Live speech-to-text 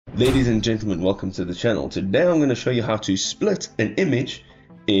Ladies and gentlemen, welcome to the channel. Today I'm going to show you how to split an image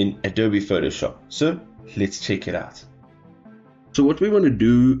in Adobe Photoshop. So let's check it out. So what we want to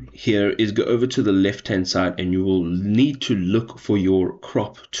do here is go over to the left hand side and you will need to look for your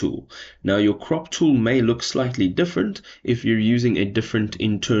crop tool. Now your crop tool may look slightly different if you're using a different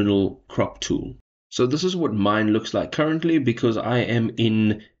internal crop tool. So this is what mine looks like currently because I am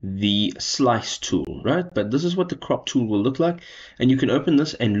in the slice tool, right? But this is what the crop tool will look like. And you can open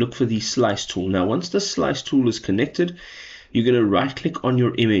this and look for the slice tool. Now, once the slice tool is connected, you're going to right click on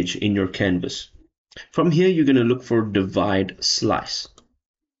your image in your canvas. From here, you're going to look for divide slice.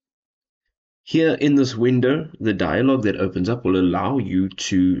 Here in this window, the dialog that opens up will allow you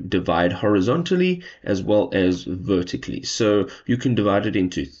to divide horizontally as well as vertically. So you can divide it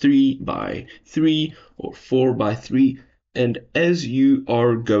into 3 by 3 or 4 by 3. And as you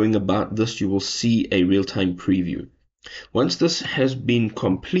are going about this, you will see a real-time preview. Once this has been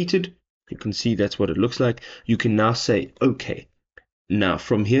completed, you can see that's what it looks like. You can now say OK. Now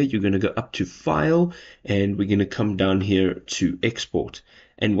from here, you're going to go up to File and we're going to come down here to Export.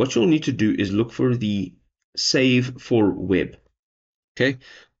 And what you'll need to do is look for the Save for Web. Okay.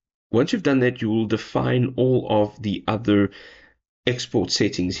 Once you've done that, you will define all of the other export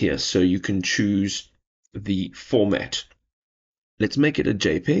settings here. So you can choose the format. Let's make it a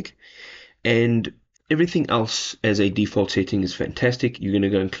JPEG. And everything else as a default setting is fantastic. You're going to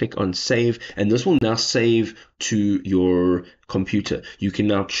go and click on save, and this will now save to your computer. You can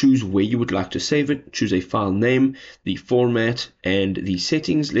now choose where you would like to save it, choose a file name, the format, and the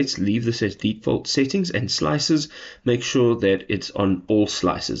settings. Let's leave this as default settings and slices. Make sure that it's on all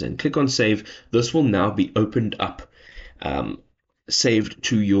slices and click on save. This will now be opened up, saved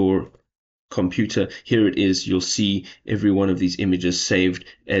to your computer. Here it is. You'll see every one of these images saved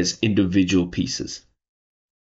as individual pieces.